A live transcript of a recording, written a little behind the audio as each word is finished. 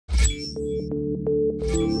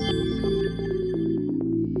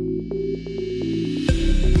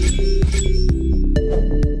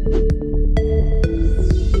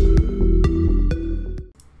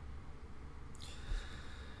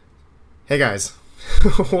Hey guys,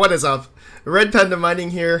 what is up?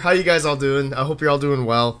 RedPandaMining here. How you guys all doing? I hope you're all doing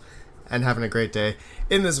well and having a great day.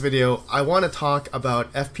 In this video, I want to talk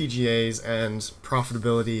about FPGAs and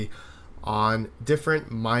profitability on different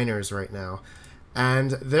miners right now.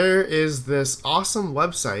 And there is this awesome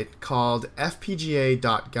website called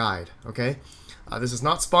FPGA.Guide, okay? This is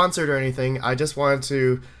not sponsored or anything. I just wanted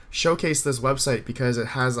to showcase this website because it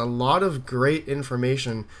has a lot of great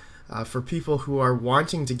information for people who are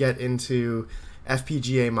wanting to get into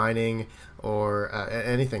FPGA mining or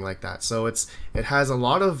anything like that. So it has a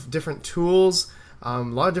lot of different tools, a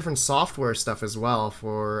lot of different software stuff as well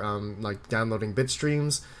for like downloading bit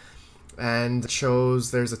streams, and it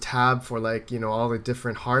shows there's a tab for all the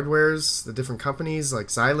different hardwares, the different companies like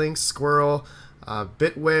Xilinx, Squirrel,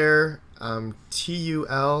 Bitware,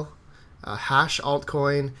 TUL, Hash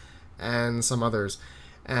altcoin, and some others.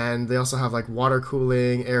 And they also have like water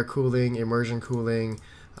cooling, air cooling, immersion cooling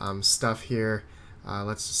stuff here.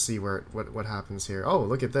 Let's see what happens here. Oh,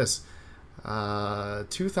 look at this.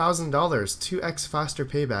 $2,000, 2x faster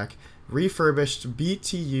payback, refurbished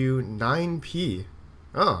BTU 9P.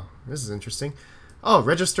 Oh, this is interesting. Oh,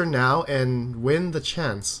 register now and win the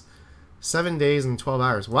chance. 7 days and 12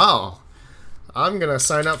 hours. Wow. I'm gonna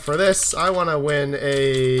sign up for this. I want to win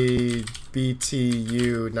a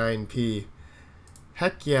BTU 9P.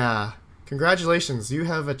 Heck yeah. Congratulations. You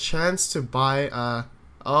have a chance to buy a...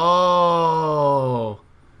 Oh.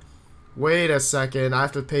 Wait a second. I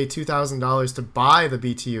have to pay $2,000 to buy the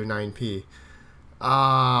BTU 9P.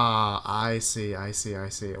 Ah, I see.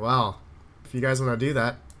 Well, if you guys want to do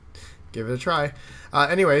that, give it a try.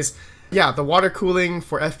 Anyways, yeah, the water cooling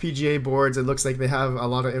for FPGA boards, it looks like they have a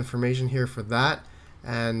lot of information here for that.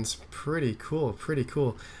 And pretty cool.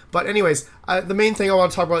 But anyways, the main thing I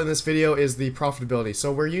want to talk about in this video is the profitability.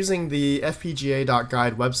 So we're using the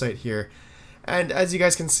FPGA.Guide website here. And as you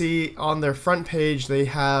guys can see on their front page, they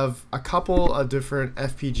have a couple of different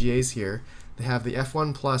FPGAs here. They have the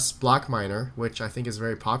F1 Plus BlackMiner, which I think is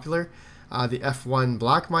very popular, the F1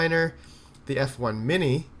 BlackMiner, the F1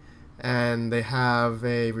 Mini, and they have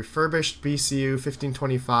a refurbished BCU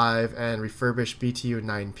 1525 and refurbished BTU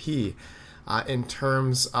 9P. In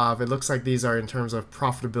terms of, it looks like these are in terms of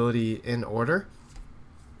profitability in order.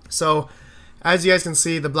 So as you guys can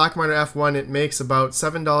see, the BlackMiner F1, it makes about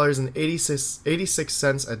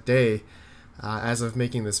 $7.86 a day as of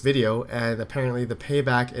making this video, and apparently the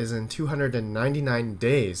payback is in 299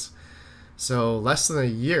 days. So less than a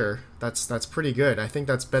year. That's pretty good. I think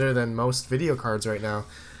that's better than most video cards right now.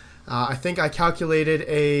 I think I calculated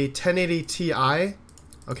a 1080 Ti,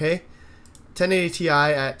 okay? 1080 Ti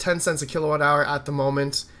at 10 cents a kilowatt hour at the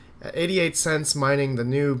moment, at 88 cents mining the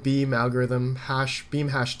new Beam algorithm, Beam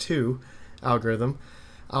hash 2 algorithm.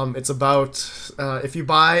 It's about, if you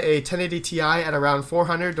buy a 1080 Ti at around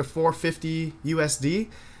 400 to 450 USD,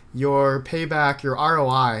 your payback, your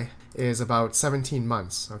ROI is about 17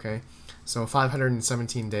 months, okay? So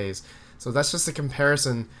 517 days. So that's just a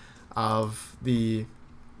comparison of the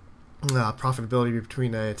profitability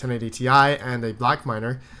between a 1080 Ti and a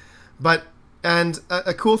BlackMiner. And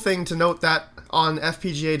a cool thing to note that on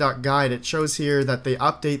FPGA.Guide, it shows here that they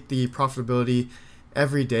update the profitability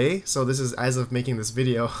every day. So this is as of making this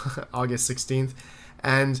video, August 16th.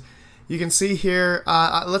 And you can see here,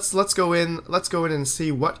 let's go in and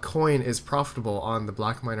see what coin is profitable on the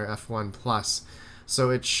BlackMiner F1 Plus.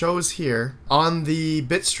 So it shows here on the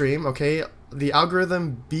bitstream, okay, the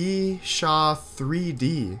algorithm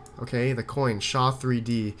SHA-3D, okay, the coin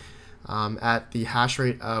SHA-3D. At the hash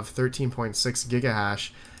rate of 13.6 gigahash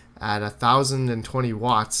at 1,020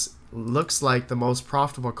 watts, looks like the most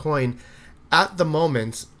profitable coin at the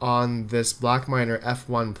moment on this BlackMiner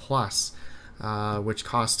F1 Plus, which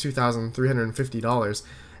costs $2,350.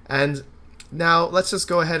 And now let's just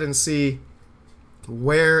go ahead and see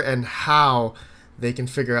where and how they can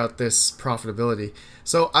figure out this profitability.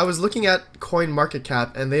 So I was looking at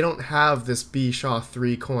CoinMarketCap, and they don't have this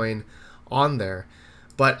SHA-3 coin on there.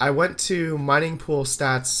 But I went to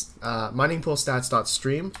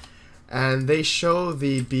miningpoolstats.stream, and they show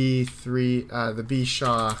the the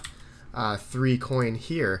SHA-3 coin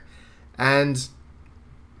here. And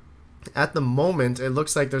at the moment, it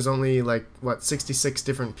looks like there's only 66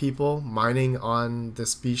 different people mining on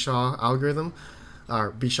this SHA algorithm,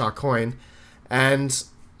 or SHA coin. And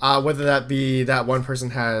whether that be that one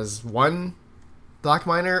person has one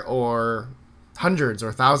BlackMiner or hundreds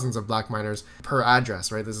or thousands of BlackMiners per address,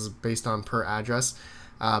 right? This is based on per address.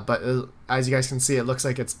 But as you guys can see, it looks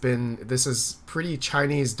like this is pretty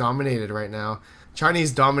Chinese dominated right now.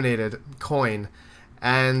 Chinese dominated coin.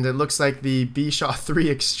 And it looks like the SHA-3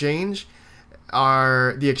 exchange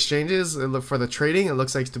are the exchanges. For the trading, it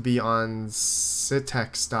looks like to be on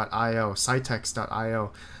Citex.io.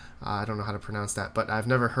 I don't know how to pronounce that, but I've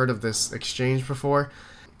never heard of this exchange before.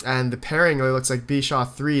 And the pairing, it looks like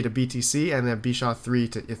BSHA-3 to BTC and then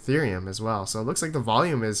BSHA-3 to Ethereum as well. So it looks like the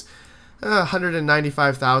volume is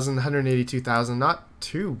 195,000, 182,000. Not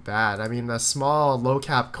too bad. I mean, a small low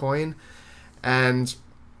cap coin, and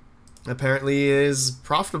apparently is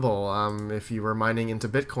profitable if you were mining into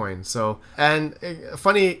Bitcoin. So, and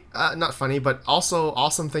funny, not funny, but also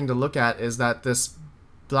awesome thing to look at is that this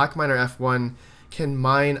BlackMiner F1 can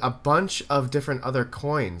mine a bunch of different other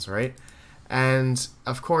coins, right? And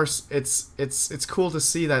of course, it's cool to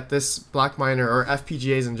see that this BlackMiner, or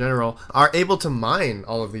FPGAs in general, are able to mine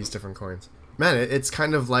all of these different coins. Man, it's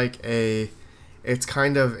kind of a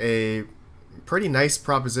pretty nice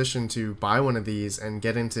proposition to buy one of these and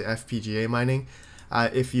get into FPGA mining,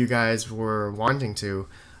 if you guys were wanting to,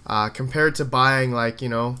 compared to buying, like, you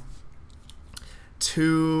know,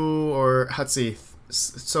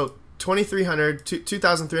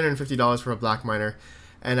 $2,350 for a BlackMiner.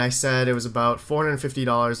 And I said it was about $450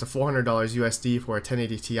 to $400 USD for a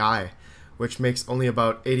 1080 Ti, which makes only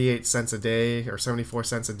about 88 cents a day or 74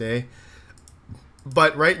 cents a day.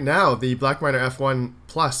 But right now, the BlackMiner F1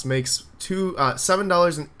 Plus makes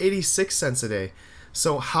 $7.86 a day.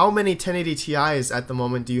 So how many 1080 Ti's at the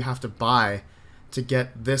moment do you have to buy to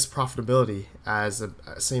get this profitability as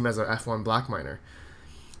same as an F1 BlackMiner?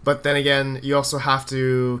 But then again, you also have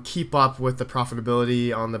to keep up with the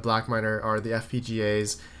profitability on the BlackMiner or the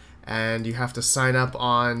FPGAs, and you have to sign up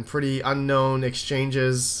on pretty unknown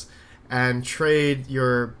exchanges and trade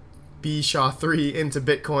your BSHA-3 into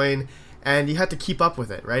Bitcoin, and you have to keep up with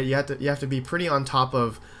it, right? You have to be pretty on top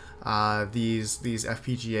of these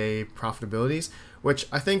FPGA profitabilities, which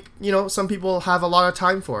I think, you know, some people have a lot of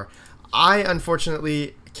time for. I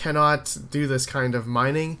unfortunately cannot do this kind of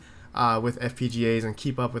mining with FPGAs and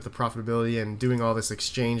keep up with the profitability and doing all this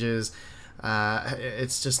exchanges.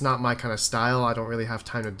 It's just not my kind of style. I don't really have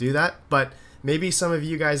time to do that, but maybe some of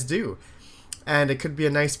you guys do, and it could be a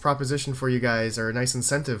nice proposition for you guys, or a nice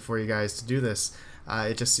incentive for you guys to do this.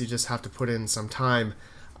 You just have to put in some time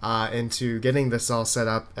into getting this all set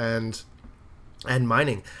up and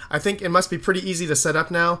mining. I think it must be pretty easy to set up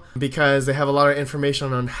now, because they have a lot of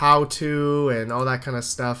information on how to and all that kind of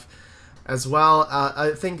stuff as well.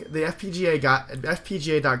 I think the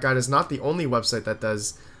FPGA.Guide is not the only website that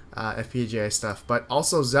does FPGA stuff, but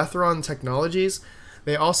also Zethron Technologies.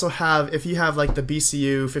 They also have, if you have like the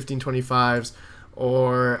BCU 1525s,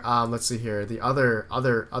 or let's see here, the other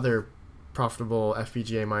profitable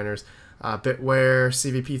FPGA miners, Bitware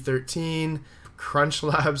CVP13,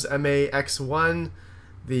 CrunchLabs MAX1,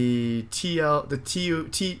 the TUL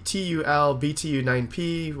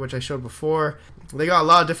BTU9P, which I showed before. They got a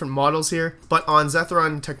lot of different models here, but on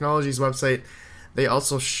Zethron Technologies website, they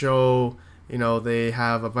also show, you know, they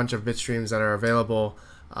have a bunch of bit streams that are available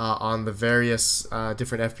on the various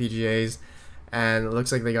different FPGAs, and it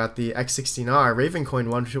looks like they got the X16R Ravencoin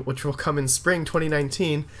one, which will come in spring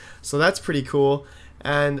 2019, so that's pretty cool.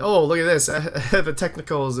 And oh, look at this, the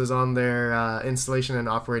technicals is on their installation and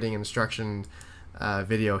operating instruction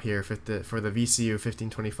video here for the VCU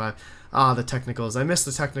 1525. Ah, the technicals. I miss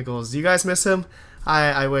the technicals. Do you guys miss him?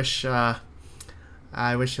 I wish he'll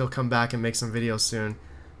come back and make some videos soon.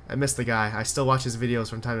 I miss the guy. I still watch his videos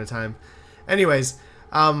from time to time. Anyways,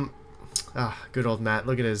 good old Matt.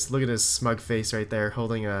 Look at his smug face right there,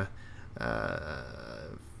 holding a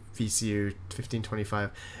VCU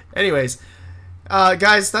 1525. Anyways,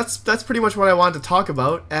 guys, that's pretty much what I wanted to talk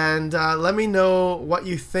about, and let me know what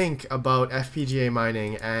you think about FPGA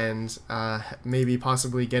mining, and maybe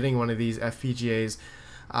possibly getting one of these FPGAs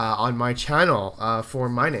on my channel for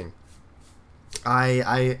mining.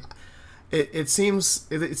 It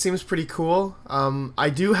seems pretty cool. I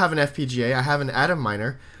do have an FPGA. I have an Atom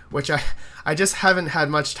miner, which I just haven't had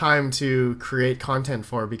much time to create content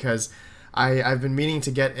for, because I've been meaning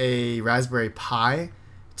to get a Raspberry Pi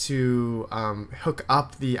to hook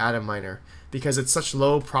up the Atom miner, because it's such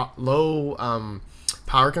low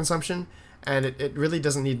power consumption, and it really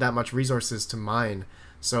doesn't need that much resources to mine.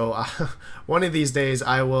 So one of these days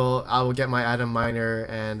I will get my Atom miner,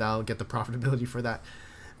 and I'll get the profitability for that.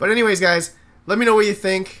 But anyways, guys, let me know what you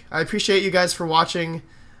think. I appreciate you guys for watching,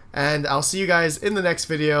 and I'll see you guys in the next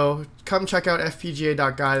video. Come check out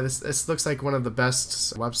FPGA.Guide. This looks like one of the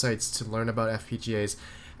best websites to learn about FPGAs.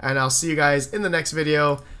 And I'll see you guys in the next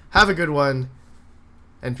video. Have a good one,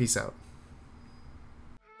 and peace out.